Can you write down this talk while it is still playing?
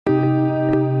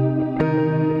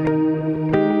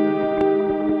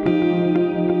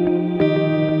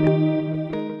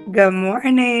Good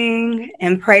morning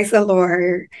and praise the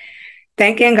Lord.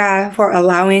 Thanking God for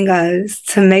allowing us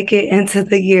to make it into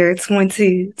the year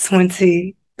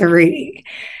 2023.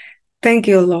 Thank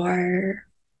you, Lord.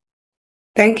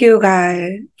 Thank you, God,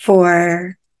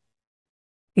 for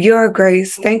your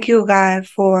grace. Thank you, God,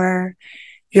 for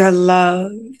your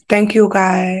love. Thank you,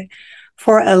 God,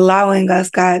 for allowing us,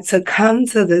 God, to come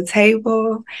to the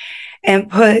table and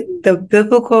put the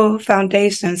biblical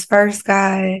foundations first,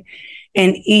 God,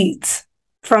 and eat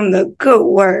from the good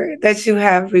word that you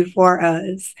have before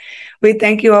us. We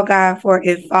thank you, oh God, for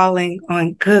it falling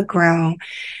on good ground.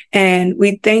 And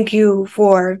we thank you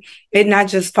for it not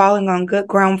just falling on good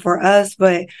ground for us,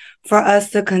 but for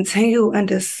us to continue and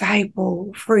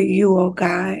disciple for you, oh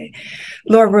God.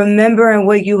 Lord, remembering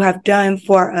what you have done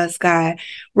for us, God,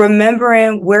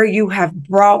 remembering where you have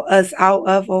brought us out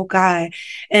of, oh God,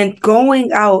 and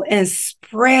going out and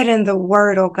spreading the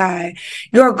word, oh God,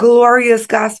 your glorious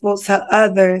gospel to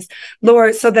others,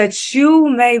 Lord, so that you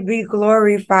may be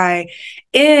glorified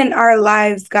in our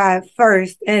lives, God,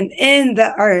 first and in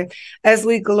the earth as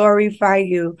we glorify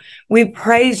you. We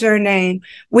praise your name.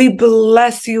 We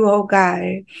bless you, oh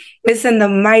God. It's in the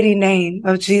mighty name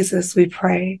of Jesus we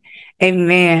pray.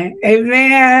 Amen.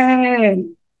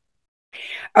 Amen.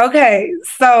 Okay,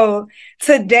 so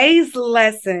today's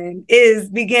lesson is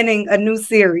beginning a new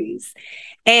series.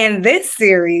 And this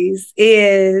series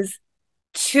is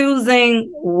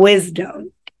choosing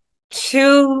wisdom.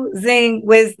 Choosing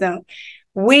wisdom.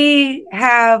 We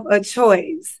have a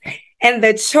choice, and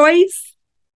the choice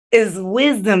is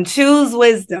wisdom. Choose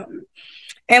wisdom.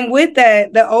 And with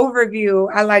that, the overview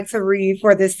I like to read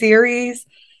for the series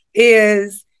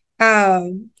is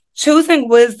choosing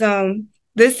wisdom.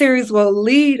 This series will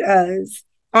lead us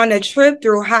on a trip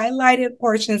through highlighted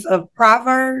portions of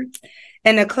Proverbs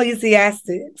and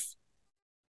Ecclesiastics.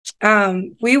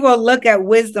 We will look at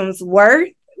wisdom's worth,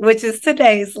 which is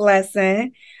today's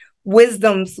lesson,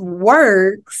 wisdom's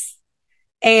works,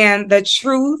 and the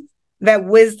truth that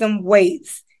wisdom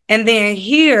waits, and then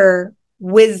hear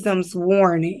wisdom's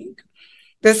warning.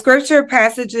 The scripture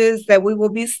passages that we will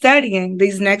be studying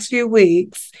these next few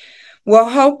weeks will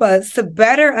help us to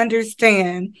better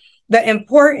understand the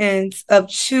importance of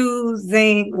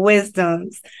choosing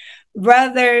wisdoms.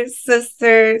 Brothers,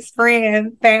 sisters,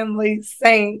 friends, family,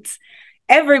 saints,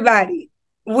 everybody,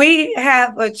 we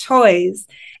have a choice.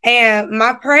 And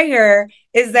my prayer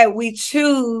is that we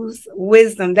choose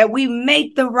wisdom, that we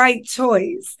make the right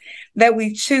choice, that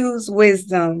we choose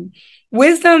wisdom.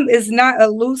 Wisdom is not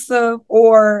elusive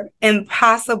or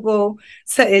impossible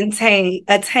to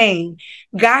attain.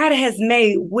 God has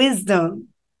made wisdom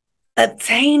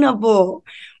attainable.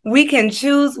 We can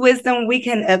choose wisdom, we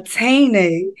can obtain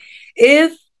it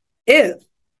if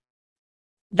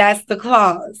that's the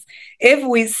clause. If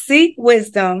we seek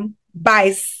wisdom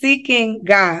by seeking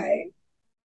God,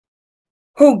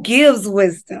 who gives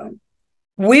wisdom,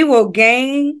 we will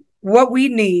gain what we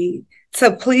need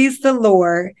to please the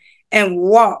Lord and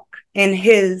walk in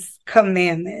his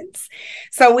commandments.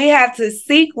 So we have to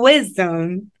seek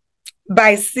wisdom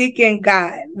by seeking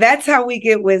God. That's how we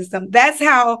get wisdom. That's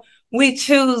how we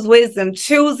choose wisdom,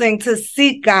 choosing to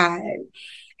seek God.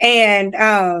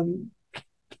 And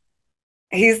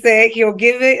he said he'll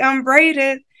give it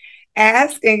unbraided.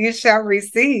 Ask and you shall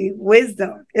receive.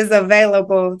 Wisdom is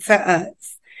available to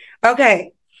us.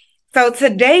 Okay, so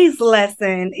today's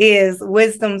lesson is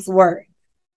wisdom's worth.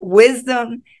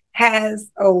 Wisdom has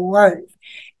a worth.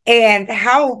 And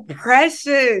how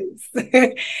precious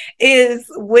is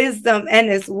wisdom and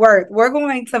its worth. We're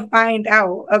going to find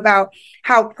out about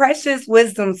how precious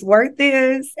wisdom's worth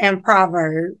is in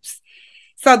Proverbs.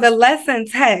 So the lesson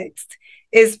text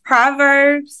is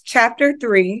Proverbs chapter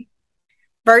 3,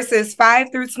 verses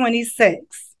 5 through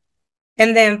 26.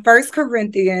 And then 1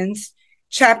 Corinthians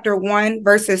chapter 1,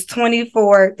 verses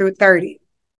 24 through 30.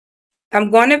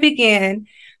 I'm going to begin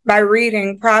by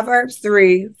reading Proverbs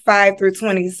 3, 5 through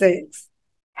 26.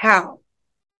 How?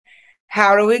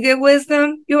 How do we get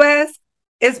wisdom, you ask?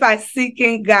 It's by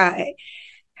seeking God.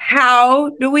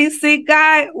 How do we seek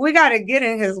God? We got to get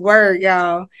in his word,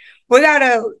 y'all. We got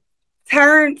to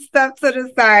turn stuff to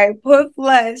the side, put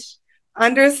flesh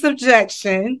under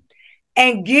subjection,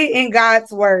 and get in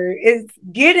God's word. It's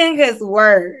getting his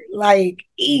word, like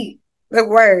eat the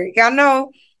word. Y'all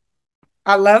know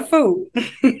I love food.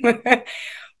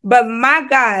 But my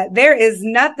God, there is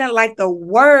nothing like the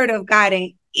word of God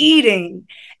and eating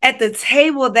at the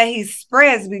table that he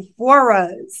spreads before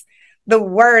us. The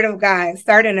word of God,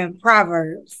 starting in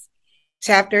Proverbs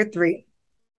chapter 3.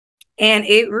 And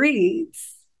it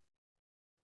reads,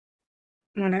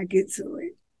 when I get to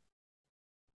it,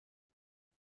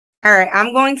 All right,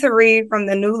 I'm going to read from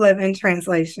the New Living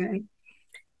Translation.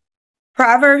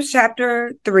 Proverbs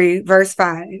chapter 3, verse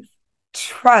 5.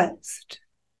 Trust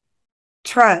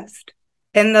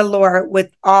in the Lord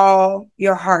with all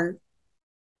your heart.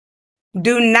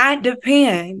 Do not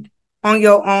depend on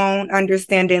your own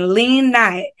understanding. Lean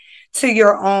not to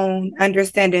your own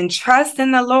understanding. Trust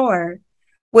in the Lord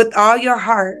with all your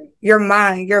heart, your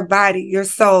mind, your body, your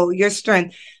soul, your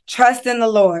strength. Trust in the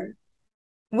Lord.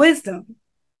 Wisdom.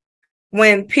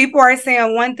 When people are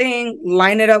saying one thing,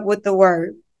 line it up with the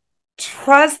word.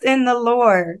 Trust in the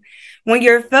Lord. When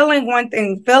you're feeling one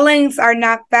thing, feelings are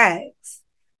not facts.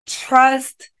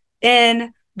 Trust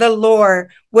in the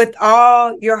Lord with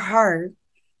all your heart.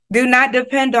 Do not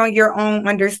depend on your own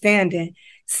understanding.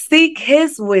 Seek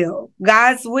his will,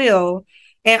 God's will,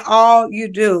 in all you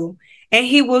do, and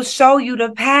he will show you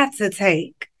the path to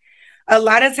take. A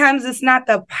lot of times it's not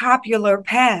the popular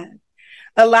path.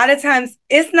 A lot of times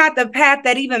it's not the path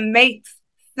that even makes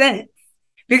sense,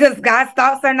 because God's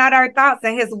thoughts are not our thoughts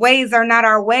and his ways are not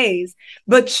our ways.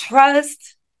 But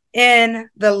trust in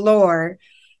the Lord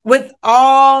with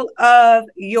all of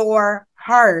your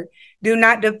heart. Do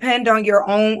not depend on your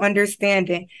own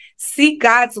understanding. Seek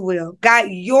God's will. God,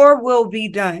 your will be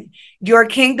done. Your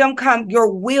kingdom come,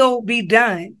 your will be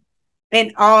done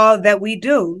in all that we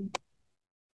do.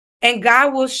 And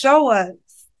God will show us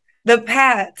the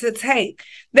path to take.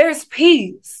 There's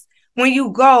peace when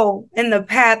you go in the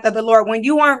path of the Lord, when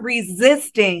you aren't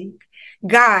resisting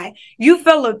God, you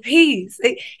feel a peace.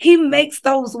 He makes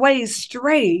those ways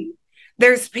straight.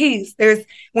 There's peace. There's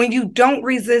when you don't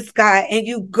resist God and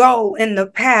you go in the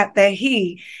path that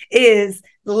he is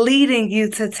leading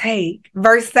you to take.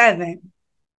 Verse 7.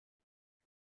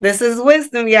 This is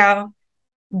wisdom, y'all.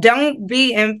 Don't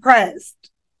be impressed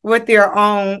with your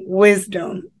own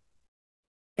wisdom.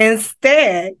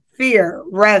 Instead, fear,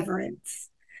 reverence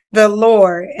the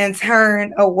Lord and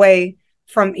turn away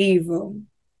from evil.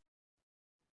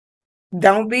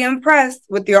 Don't be impressed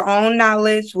with your own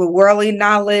knowledge, with worldly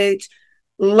knowledge.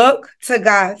 Look to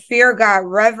God, fear God,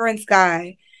 reverence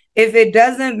God. If it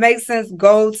doesn't make sense,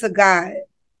 go to God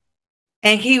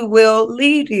and he will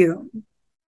lead you.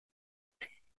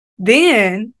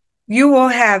 Then you will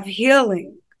have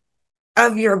healing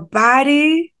of your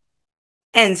body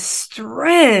and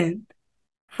strength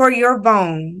for your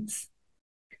bones.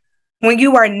 When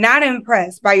you are not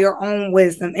impressed by your own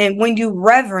wisdom and when you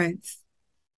reverence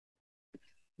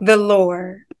the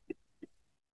Lord,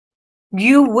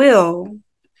 you will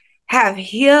have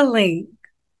healing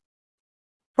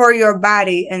for your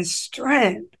body and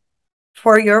strength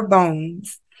for your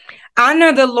bones.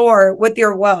 Honor the Lord with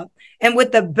your wealth and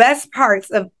with the best parts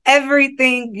of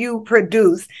everything you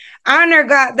produce. Honor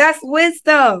God. That's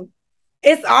wisdom.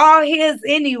 It's all his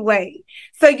anyway.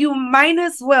 So you might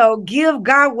as well give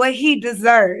God what he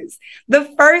deserves.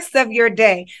 The first of your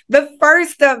day, the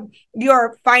first of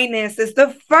your finances,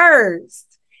 the first.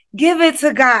 Give it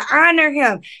to God. Honor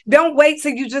him. Don't wait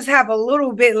till you just have a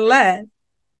little bit left.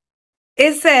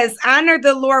 It says, honor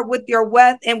the Lord with your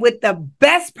wealth and with the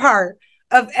best part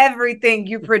of everything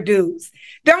you produce.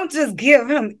 Don't just give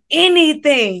him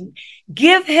anything.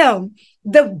 Give him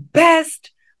the best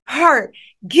part.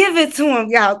 Give it to him,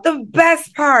 y'all. The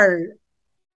best part.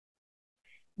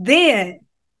 Then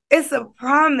it's a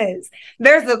promise.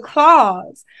 There's a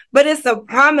clause, but it's a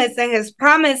promise, and his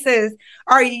promises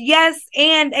are yes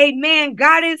and amen.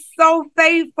 God is so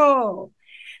faithful.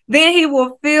 Then he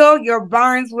will fill your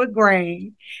barns with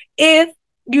grain. If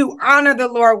you honor the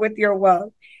Lord with your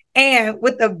wealth and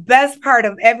with the best part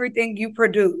of everything you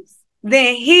produce,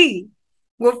 then he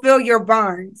will fill your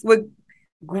barns with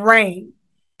grain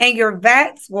and your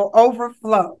vats will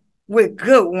overflow with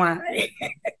good wine.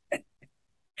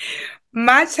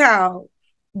 My child,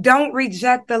 don't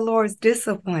reject the Lord's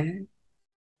discipline.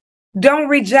 Don't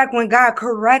reject when God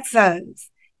corrects us.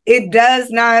 It does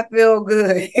not feel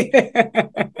good.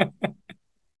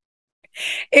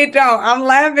 It don't. I'm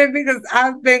laughing because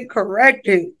I've been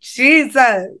corrected.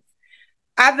 Jesus.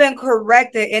 I've been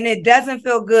corrected and it doesn't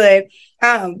feel good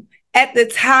at the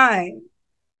time.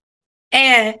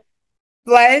 And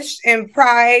flesh and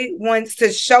pride wants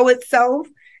to show itself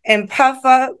and puff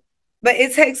up, but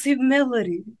it takes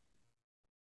humility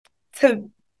to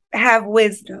have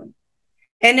wisdom.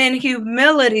 And in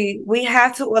humility, we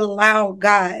have to allow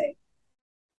God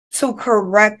to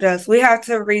correct us. We have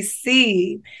to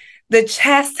receive the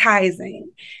chastising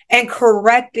and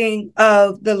correcting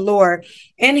of the Lord.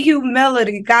 In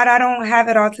humility, God, I don't have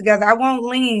it all together. I won't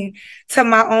lean to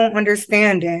my own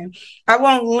understanding. I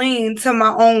won't lean to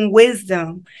my own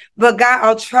wisdom. But God,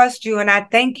 I'll trust you and I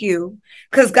thank you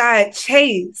because God,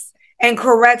 chase and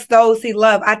corrects those he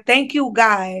loves. I thank you,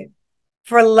 God,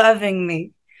 for loving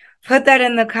me. Put that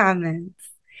in the comments.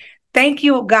 Thank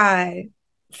you, God,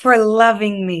 for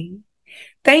loving me.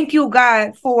 Thank you,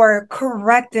 God, for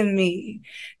correcting me.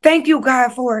 Thank you,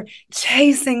 God, for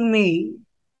chasing me.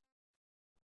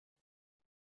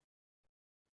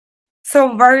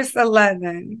 So verse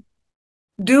 11,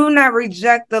 do not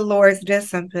reject the Lord's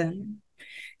discipline,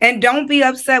 and don't be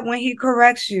upset when he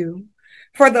corrects you.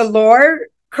 For the Lord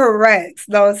corrects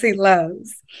those he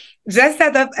loves, just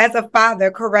as a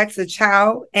father corrects a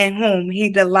child in whom he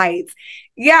delights.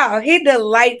 Yeah, he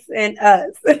delights in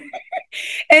us.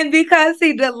 And because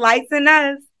he delights in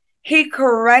us, he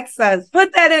corrects us.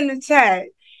 Put that in the chat.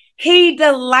 He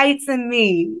delights in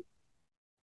me.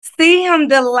 See him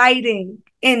delighting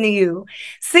in you.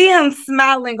 See him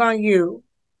smiling on you.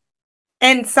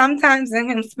 And sometimes in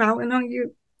him smiling on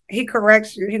you, he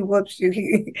corrects you. He whoops you.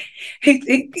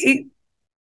 He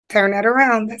turn that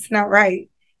around. That's not right.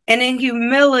 And in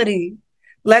humility,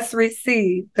 let's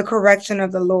receive the correction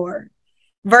of the Lord.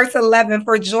 Verse 11,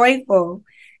 for joyful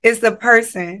is the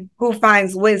person who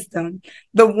finds wisdom,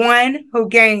 the one who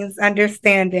gains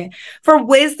understanding. For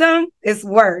wisdom is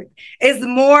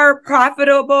more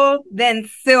profitable than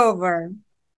silver,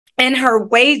 and her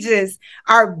wages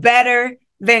are better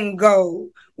than gold.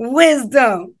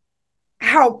 Wisdom,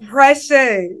 how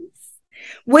precious.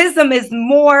 Wisdom is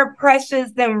more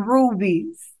precious than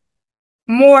rubies,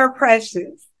 more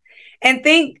precious. And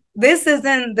think, this is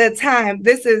in the time,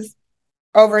 this is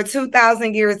over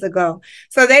 2,000 years ago.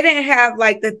 So they didn't have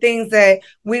like the things that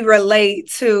we relate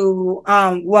to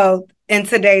wealth in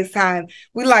today's time.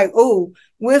 We like, oh,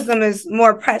 wisdom is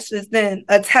more precious than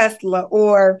a Tesla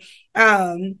or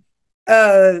a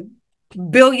 $1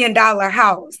 billion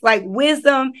house. Like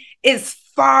wisdom is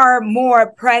far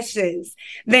more precious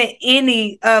than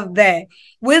any of that.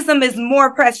 Wisdom is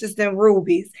more precious than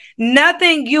rubies.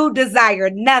 Nothing you desire,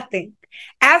 nothing,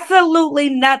 absolutely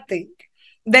nothing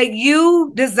that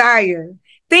you desire.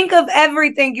 Think of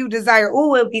everything you desire.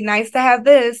 Oh, it'd be nice to have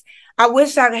this. I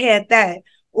wish I had that.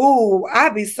 Oh,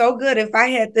 I'd be so good if I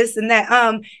had this and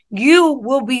that. You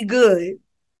will be good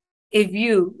if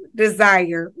you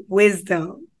desire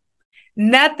wisdom.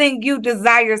 Nothing you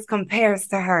desires compares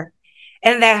to her.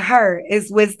 And that her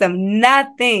is wisdom.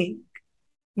 Nothing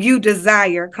you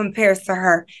desire compares to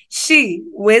her. She,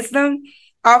 wisdom,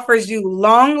 offers you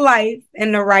long life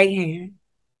in the right hand.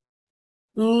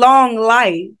 Long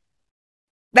life.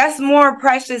 That's more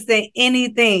precious than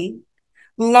anything.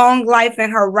 Long life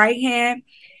in her right hand,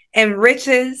 and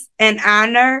riches and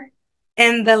honor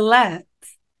in the left.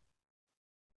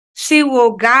 She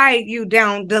will guide you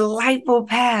down delightful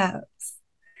paths.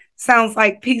 Sounds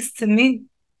like peace to me.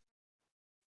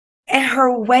 And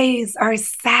her ways are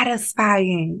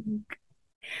satisfying.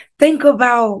 Think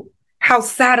about how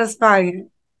satisfying.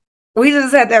 We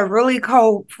just had that really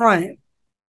cold front.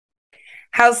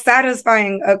 How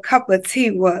satisfying a cup of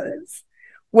tea was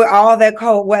with all that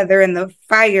cold weather, and the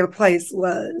fireplace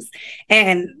was,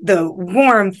 and the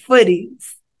warm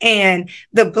footies and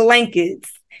the blankets.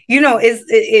 You know,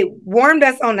 it warmed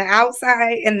us on the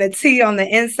outside and the tea on the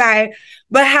inside,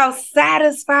 but how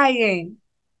satisfying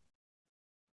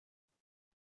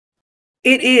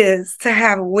it is to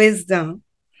have wisdom.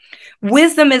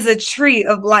 Wisdom is a tree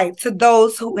of life to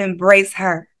those who embrace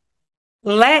her.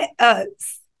 Let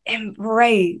us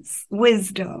embrace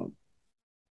wisdom.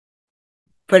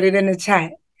 Put it in the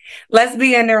chat. Let's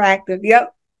be interactive.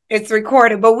 Yep, it's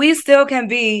recorded, but we still can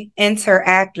be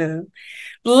interactive.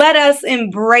 Let us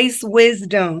embrace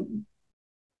wisdom.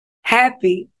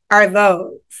 Happy are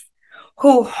those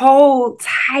who hold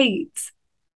tight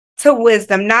to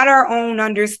wisdom, not our own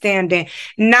understanding,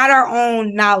 not our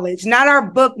own knowledge, not our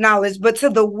book knowledge, but to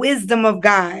the wisdom of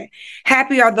God.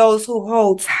 Happy are those who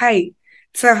hold tight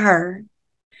to her.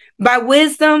 By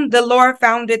wisdom, the Lord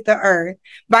founded the earth.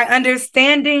 By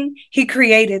understanding, he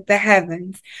created the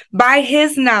heavens. By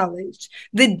his knowledge,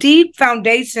 the deep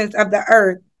foundations of the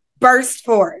earth burst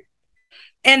forth,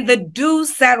 and the dew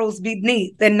settles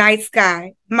beneath the night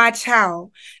sky. My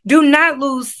child, do not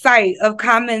lose sight of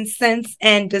common sense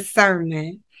and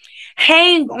discernment.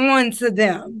 Hang on to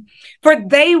them, for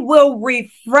they will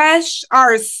refresh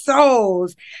our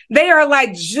souls. They are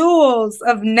like jewels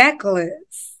of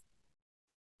necklace.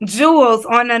 Jewels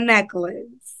on a necklace.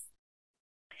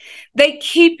 They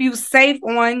keep you safe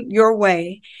on your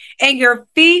way, and your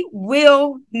feet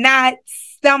will not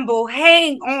stumble.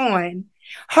 Hang on.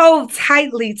 Hold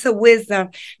tightly to wisdom,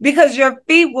 because your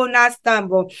feet will not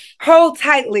stumble. Hold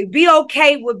tightly. Be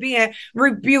okay with being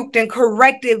rebuked and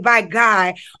corrected by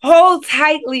God. Hold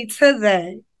tightly to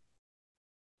that.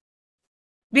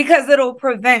 because it'll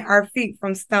prevent our feet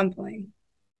from stumbling.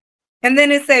 And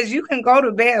then it says you can go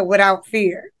to bed without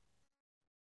fear.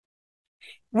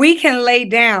 We can lay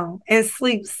down and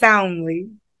sleep soundly.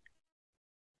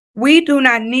 We do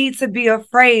not need to be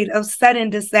afraid of sudden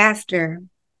disaster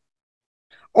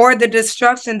or the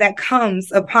destruction that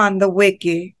comes upon the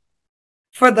wicked.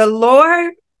 For the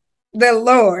Lord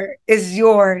is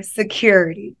your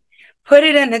security. Put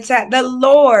it in the chat. The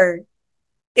Lord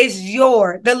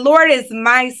is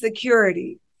my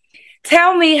security.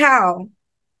 Tell me, how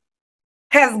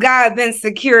has God been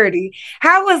security?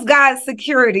 How was God's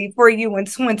security for you in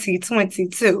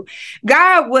 2022?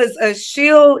 God was a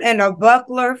shield and a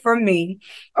buckler for me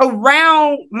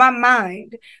around my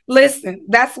mind. Listen,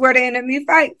 that's where the enemy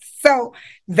fights. So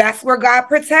that's where God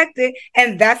protected,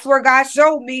 and that's where God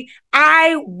showed me,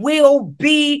 I will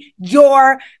be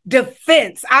your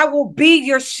defense. I will be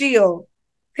your shield.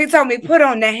 He told me, put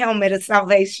on the helmet of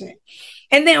salvation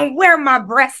and then wear my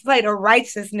breastplate of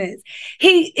righteousness.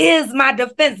 He is my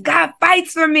defense. God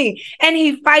fights for me, and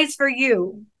he fights for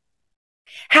you.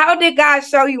 How did God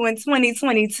show you in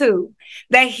 2022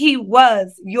 that he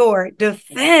was your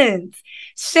defense?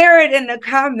 Share it in the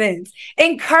comments.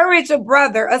 Encourage a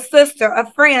brother, a sister,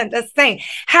 a friend, a saint.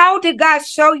 How did God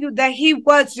show you that he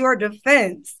was your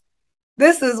defense?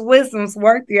 This is wisdom's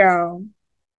work, y'all.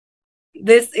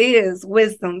 This is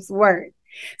wisdom's work.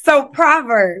 So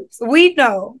Proverbs, we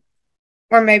know,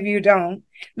 or maybe you don't,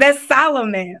 that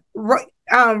Solomon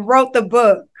wrote the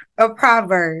book of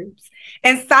Proverbs.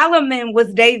 And Solomon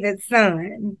was David's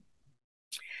son.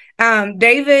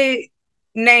 David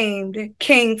named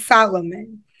King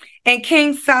Solomon. And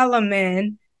King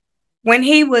Solomon, when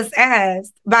he was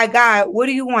asked by God, what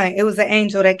do you want? It was an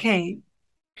angel that came.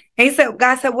 And he said,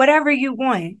 God said, whatever you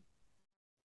want,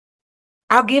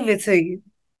 I'll give it to you.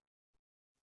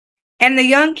 And the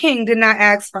young king did not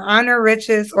ask for honor,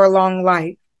 riches, or long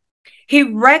life. He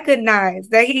recognized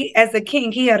that he, as a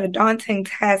king, he had a daunting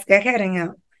task ahead of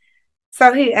him.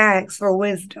 So he asked for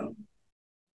wisdom.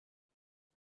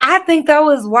 I think that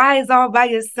was wise all by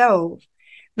itself,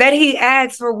 that he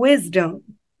asked for wisdom.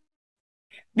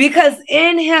 Because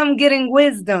in him getting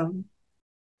wisdom,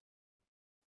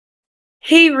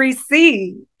 he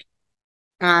received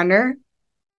honor,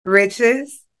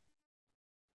 riches.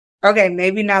 Okay,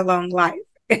 maybe not long life.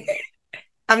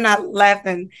 I'm not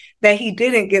laughing that he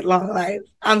didn't get long life.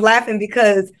 I'm laughing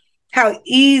because how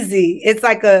easy, it's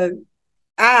like a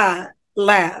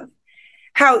laugh,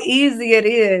 how easy it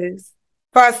is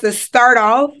for us to start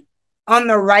off on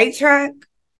the right track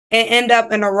and end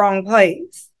up in the wrong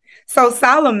place. So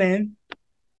Solomon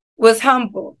was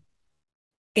humble.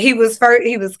 He was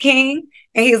king,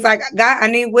 and he was like, God, I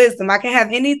need wisdom. I can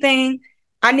have anything.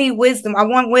 I need wisdom. I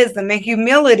want wisdom. And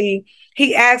humility,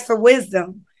 he asked for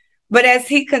wisdom. But as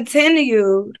he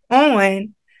continued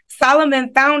on,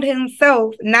 Solomon found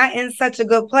himself not in such a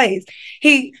good place.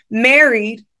 He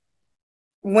married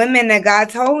women that God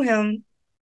told him,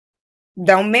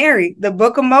 don't marry. The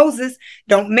book of Moses,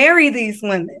 don't marry these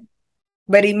women.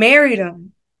 But he married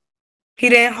them. He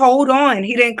didn't hold on.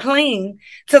 He didn't cling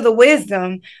to the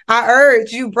wisdom. I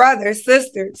urge you, brothers,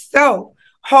 sisters, so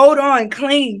hold on,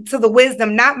 cling to the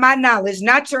wisdom, not my knowledge,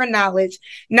 not your knowledge,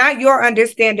 not your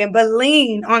understanding, but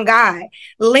lean on God.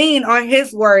 Lean on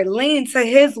his word. Lean to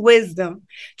his wisdom.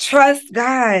 Trust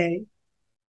God.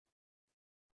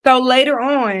 So later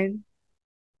on,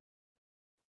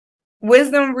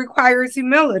 wisdom requires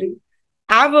humility.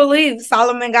 I believe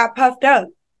Solomon got puffed up.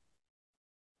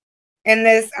 And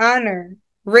this honor,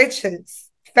 riches,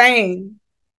 fame,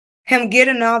 him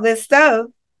getting all this stuff,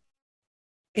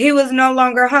 he was no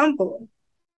longer humble.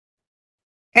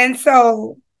 And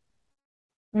so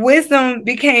wisdom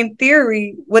became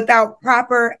theory without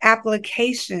proper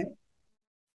application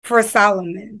for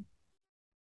Solomon.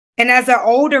 And as an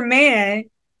older man,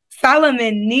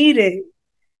 Solomon needed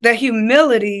the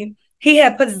humility he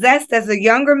had possessed as a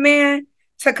younger man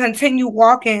to continue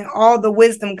walking all the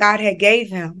wisdom God had gave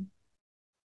him.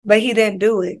 But he didn't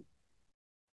do it.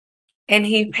 And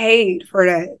he paid for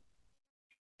that.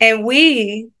 And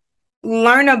we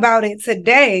learn about it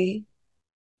today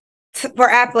for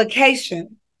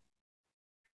application.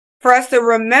 For us to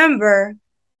remember,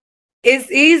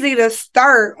 it's easy to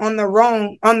start on the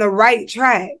right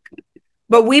track,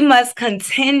 but we must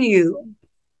continue.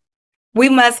 We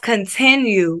must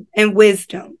continue in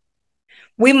wisdom.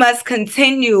 We must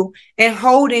continue in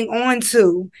holding on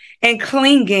to and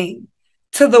clinging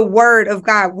to the word of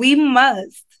God. We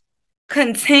must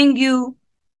continue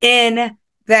in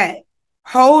that.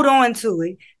 Hold on to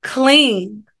it.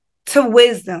 Cling to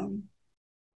wisdom.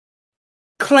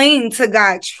 Cling to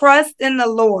God. Trust in the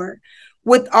Lord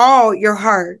with all your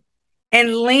heart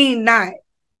and lean not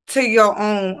to your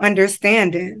own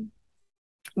understanding,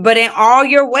 but in all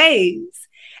your ways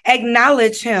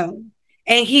acknowledge him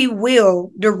and he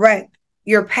will direct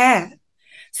your path.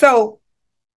 So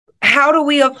how do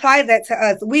we apply that to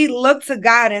us? We look to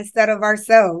God instead of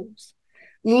ourselves.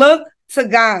 Look to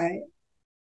God.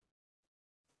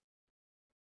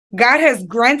 God has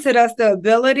granted us the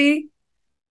ability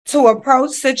to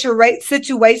approach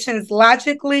situations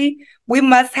logically. We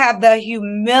must have the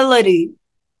humility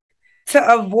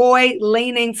to avoid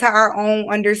leaning to our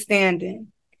own understanding.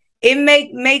 It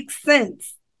makes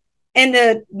sense in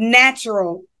the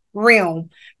natural realm,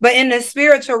 but in the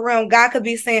spiritual realm, God could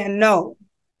be saying no.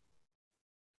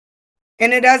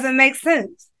 And it doesn't make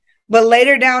sense. But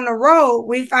later down the road,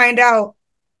 we find out,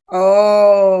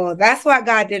 oh, that's why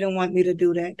God didn't want me to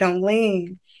do that. Don't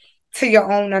lean to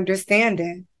your own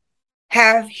understanding.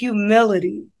 Have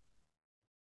humility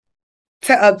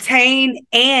to obtain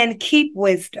and keep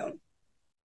wisdom.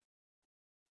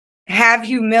 Have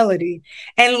humility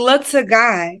and look to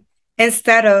God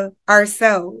instead of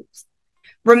ourselves.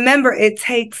 Remember, it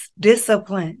takes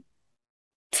discipline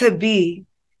to be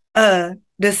a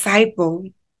disciple.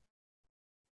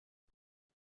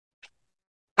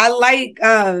 I like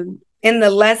in the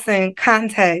lesson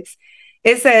context,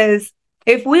 it says,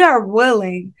 if we are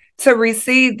willing to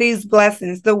receive these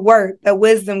blessings, the work that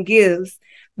wisdom gives,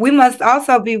 we must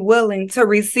also be willing to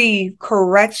receive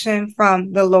correction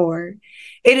from the Lord.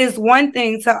 It is one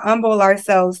thing to humble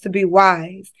ourselves to be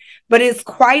wise, but it's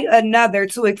quite another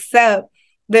to accept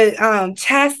the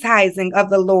chastising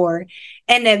of the Lord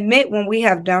and admit when we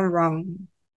have done wrong.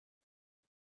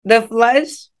 The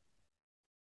flesh,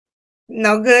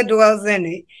 no good dwells in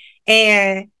it.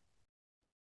 And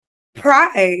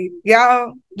pride,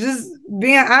 y'all, just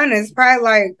being honest, pride,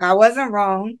 like, I wasn't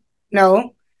wrong.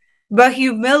 No. But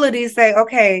humility say,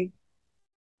 okay,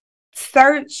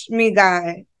 search me,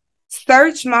 God.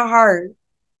 Search my heart.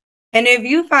 And if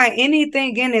you find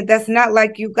anything in it that's not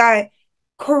like you, God,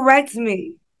 correct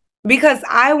me. Because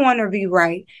I want to be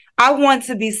right. I want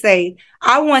to be saved.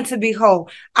 I want to be whole.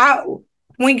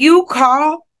 When you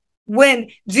call, when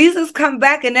Jesus come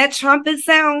back and that trumpet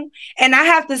sound, and I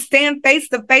have to stand face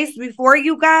to face before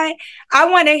you, God, I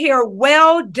want to hear,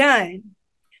 well done,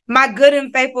 my good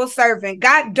and faithful servant.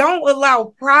 God, don't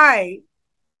allow pride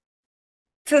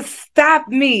to stop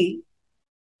me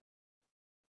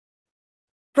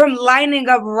from lining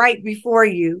up right before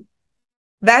you.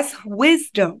 That's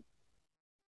wisdom.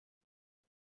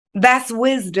 That's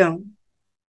wisdom.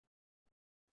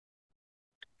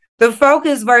 The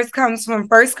focus verse comes from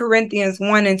 1 Corinthians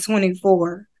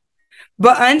 1:24.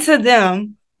 But unto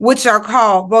them which are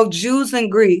called, both Jews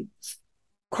and Greeks,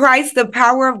 Christ the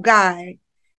power of God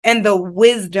and the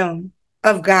wisdom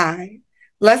of God.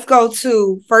 Let's go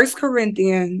to 1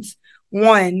 Corinthians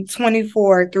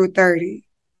 1:24-30.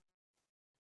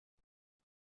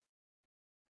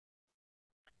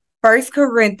 1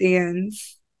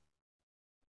 Corinthians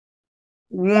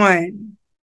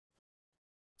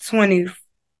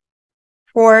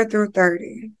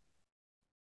 1:24-30.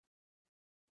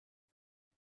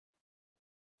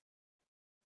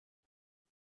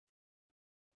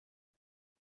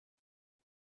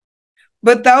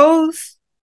 But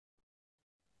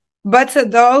to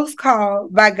those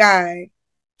called by God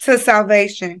to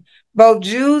salvation, both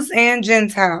Jews and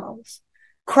Gentiles,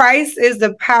 Christ is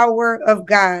the power of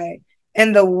God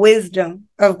and the wisdom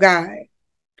of God.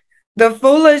 The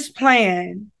foolish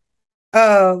plan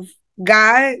of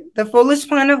God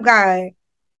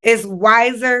is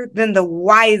wiser than the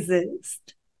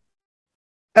wisest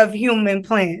of human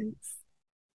plans.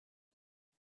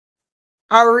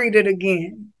 I'll read it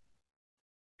again.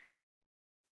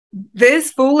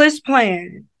 This foolish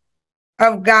plan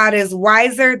of God is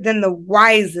wiser than the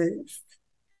wisest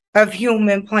of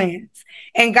human plans.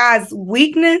 And God's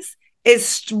weakness is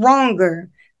stronger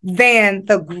than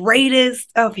the greatest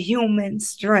of human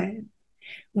strength.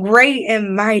 Great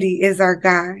and mighty is our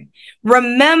God.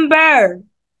 Remember,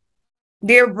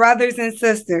 dear brothers and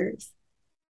sisters,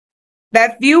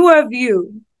 that few of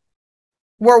you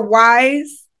were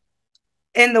wise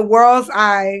in the world's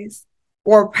eyes,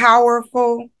 or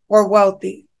powerful, or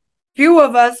wealthy. Few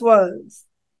of us was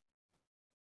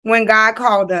when God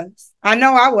called us. I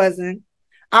know I wasn't.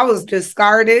 I was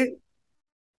discarded.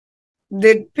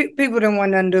 People didn't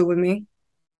want nothing to do with me.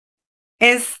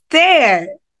 Instead,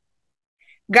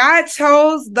 God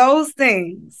chose those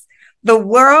things the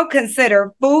world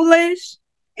considered foolish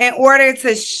in order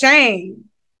to shame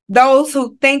those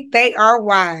who think they are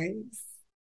wise.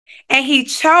 And he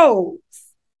chose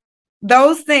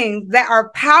those things that are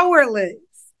powerless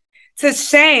to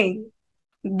shame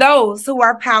those who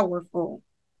are powerful.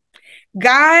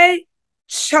 God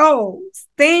chose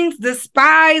things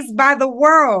despised by the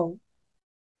world,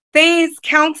 things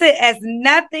counted as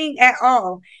nothing at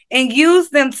all, and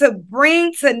used them to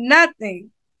bring to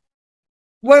nothing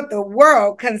what the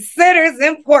world considers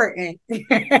important.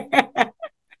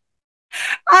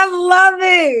 I love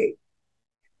it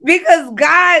because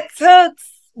God took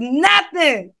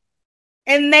nothing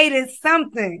and made it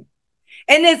something.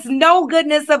 And it's no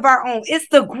goodness of our own. It's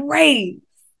the grace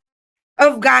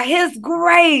of God. His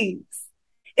grace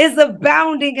is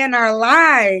abounding in our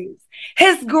lives.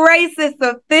 His grace is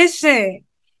sufficient.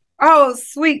 Oh,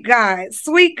 sweet God,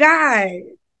 sweet God.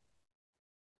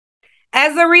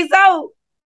 As a result,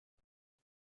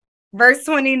 verse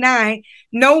 29,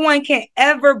 no one can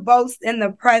ever boast in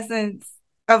the presence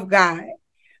of God.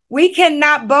 We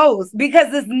cannot boast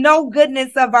because it's no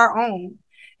goodness of our own.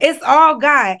 It's all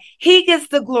God. He gets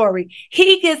the glory.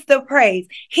 He gets the praise.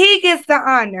 He gets the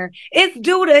honor. It's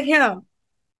due to him.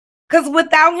 Because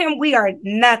without him, we are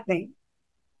nothing.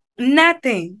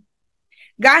 Nothing.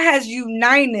 God has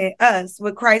united us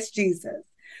with Christ Jesus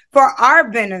for our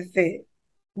benefit.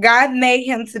 God made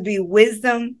him to be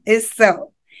wisdom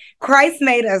itself. Christ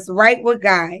made us right with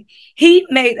God. He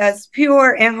made us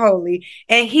pure and holy,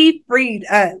 and he freed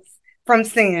us from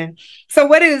sin. So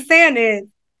what it is saying is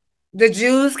the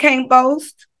Jews can't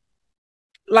boast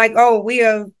like, oh, we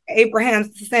are Abraham's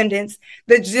descendants.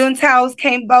 The Gentiles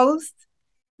can't boast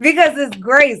because it's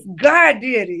grace. God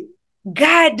did it.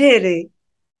 God did it.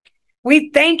 We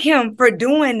thank him for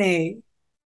doing it.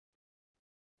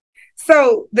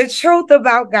 So the truth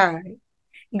about God,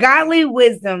 godly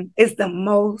wisdom is the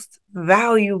most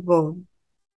valuable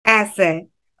asset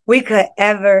we could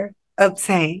ever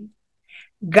obtain.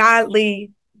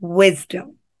 Godly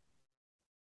wisdom.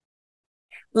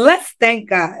 Let's thank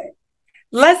God.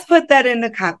 Let's put that in the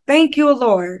cup. Thank you,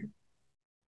 Lord,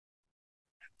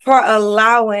 for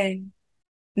allowing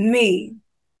me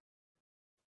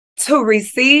to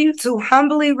receive, to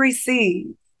humbly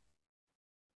receive,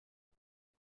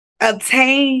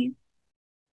 obtain,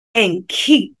 and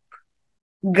keep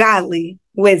godly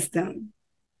wisdom.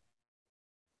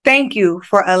 Thank you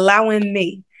for allowing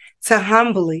me to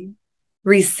humbly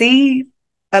receive,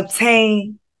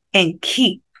 obtain, and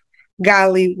keep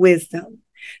godly wisdom.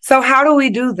 So how do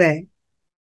we do that?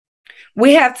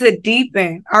 We have to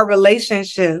deepen our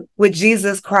relationship with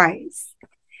Jesus Christ.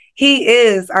 He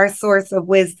is our source of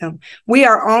wisdom. We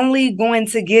are only going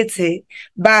to get it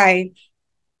by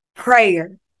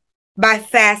prayer, by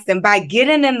fasting, by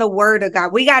getting in the word of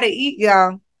God. We got to eat,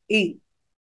 y'all. Eat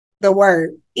the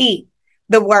word. Eat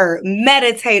the word.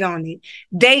 Meditate on it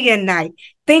day and night.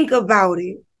 Think about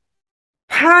it.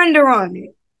 Ponder on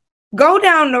it. Go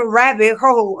down the rabbit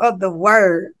hole of the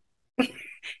word.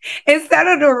 Instead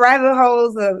of the rabbit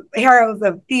holes of arrows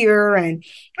of fear and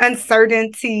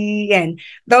uncertainty and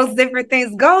those different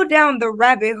things, go down the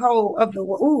rabbit hole of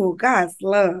the God's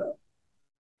love,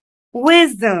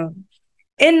 wisdom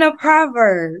in the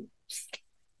Proverbs.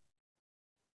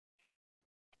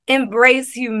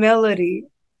 Embrace humility.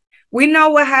 We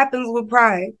know what happens with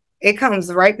pride. It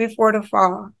comes right before the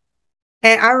fall.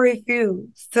 And I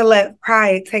refuse to let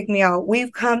pride take me out.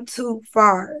 We've come too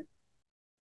far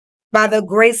by the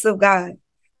grace of God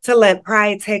to let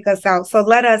pride take us out. So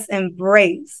let us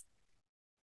embrace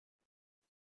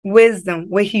wisdom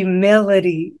with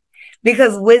humility,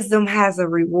 because wisdom has a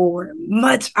reward.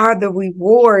 Much are the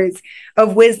rewards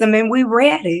of wisdom, and we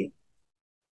read it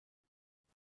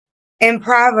in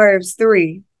Proverbs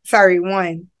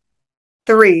 1,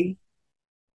 3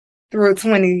 through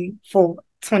 24,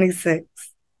 26.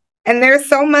 And there's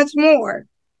so much more.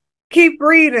 Keep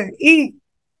reading.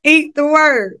 Eat the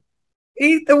word.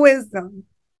 Eat the wisdom.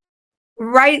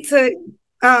 Write to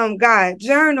God.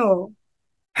 Journal.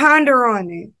 Ponder on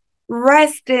it.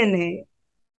 Rest in it.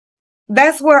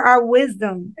 That's where our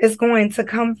wisdom is going to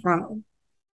come from.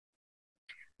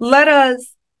 Let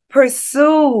us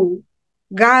pursue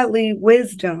godly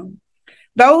wisdom.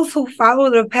 Those who follow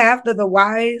the path of the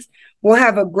wise will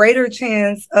have a greater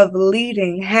chance of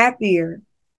leading happier,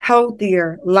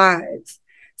 healthier lives.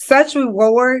 Such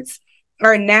rewards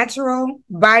are natural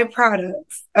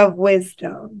byproducts of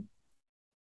wisdom.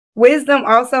 Wisdom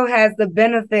also has the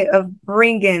benefit of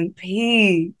bringing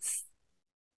peace.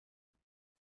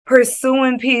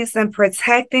 Pursuing peace and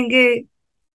protecting it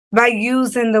by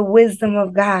using the wisdom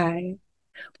of God.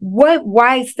 What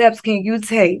wise steps can you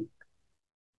take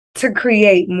to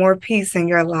create more peace in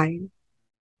your life?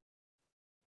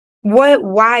 What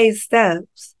wise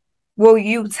steps will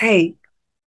you take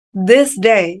this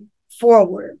day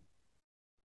forward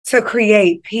to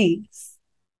create peace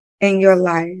in your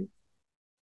life?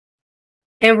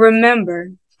 And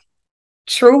remember,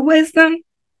 true wisdom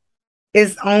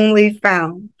is only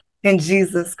found in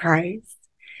Jesus Christ.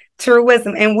 True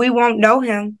wisdom. And we won't know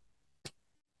him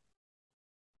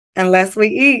unless we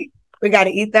eat. We got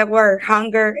to eat that word,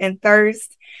 hunger and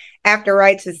thirst after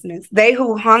righteousness. They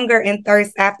who hunger and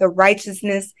thirst after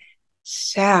righteousness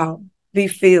shall be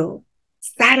filled.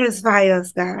 Satisfy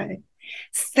us, God.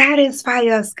 Satisfy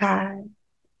us, God.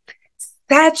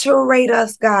 Saturate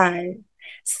us, God.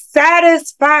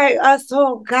 Satisfy us,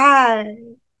 oh God.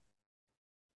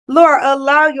 Lord,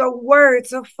 allow your word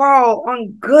to fall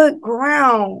on good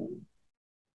ground.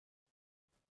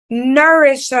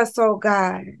 Nourish us, oh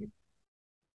God.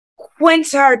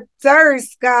 Quench our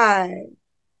thirst, God.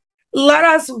 Let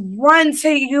us run to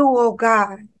you, oh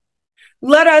God.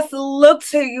 Let us look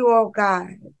to you, oh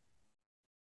God.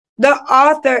 The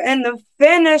author and the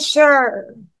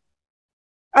finisher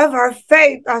of our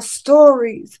faith, our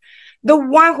stories. The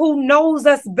one who knows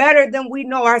us better than we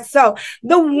know ourselves.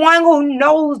 The one who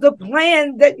knows the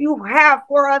plan that you have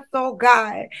for us, oh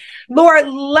God. Lord,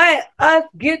 let us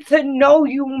get to know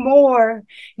you more.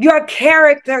 Your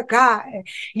character, God.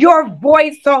 Your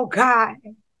voice, oh God.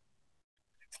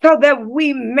 So that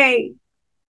we may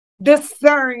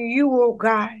discern you, oh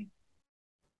God.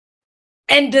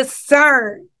 And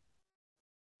discern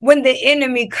when the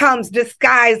enemy comes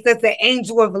disguised as the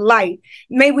angel of light.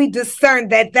 May we discern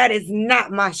that that is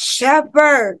not my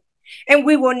shepherd. And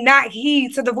we will not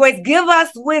heed to the voice. Give us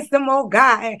wisdom, oh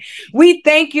God. We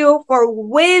thank you for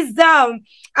wisdom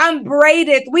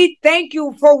unbraided. We thank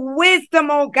you for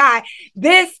wisdom, oh God.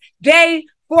 This day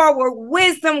forward,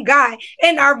 wisdom, God,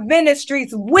 in our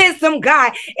ministries, wisdom,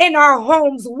 God, in our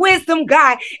homes, wisdom,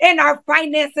 God, in our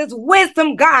finances,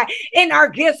 wisdom, God, in our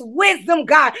gifts, wisdom,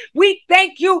 God. We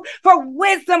thank you for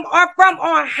wisdom from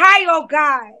on high, oh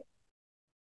God,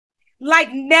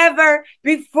 like never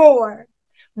before.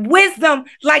 Wisdom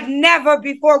like never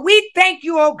before. We thank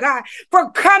you, oh God,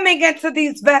 for coming into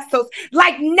these vessels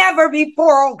like never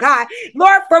before, oh God.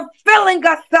 Lord, for filling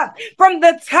us up from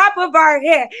the top of our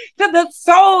head to the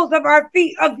soles of our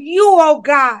feet of you, oh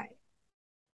God.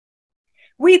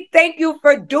 We thank you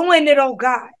for doing it, oh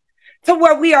God, to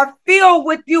where we are filled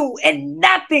with you and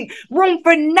nothing, room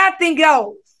for nothing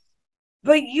else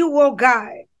but you, oh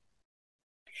God.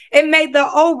 And may the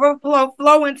overflow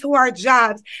flow into our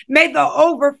jobs. May the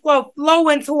overflow flow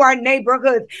into our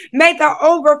neighborhoods. May the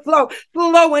overflow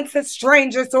flow into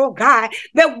strangers, oh God,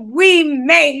 that we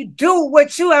may do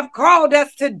what you have called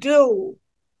us to do.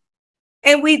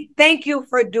 And we thank you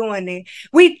for doing it.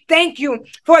 We thank you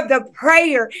for the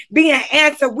prayer being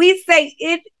answered. We say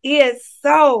it is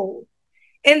so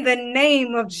in the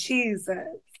name of Jesus.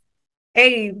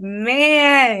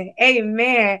 Amen.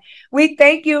 Amen. We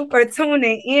thank you for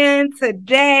tuning in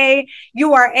today.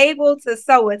 You are able to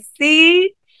sow a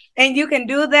seed, and you can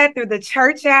do that through the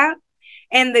church app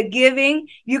and the giving.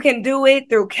 You can do it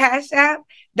through Cash App,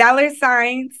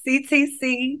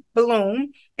 $CTC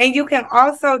Bloom, and you can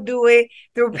also do it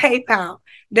through PayPal,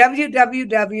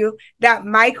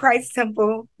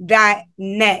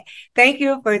 www.mychristtemple.net. Thank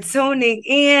you for tuning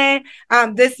in.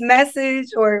 This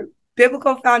message or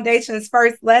Biblical Foundations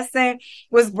first lesson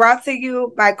was brought to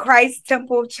you by Christ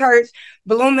Temple Church,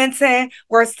 Bloomington,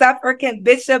 where Suffragan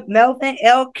Bishop Melvin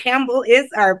L. Campbell is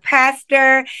our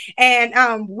pastor.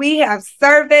 And we have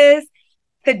service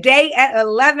today at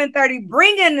 11:30,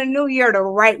 bringing the new year the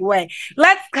right way.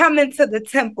 Let's come into the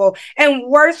temple and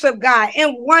worship God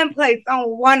in one place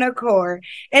on one accord.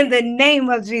 In the name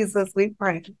of Jesus, we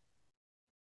pray.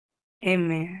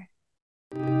 Amen.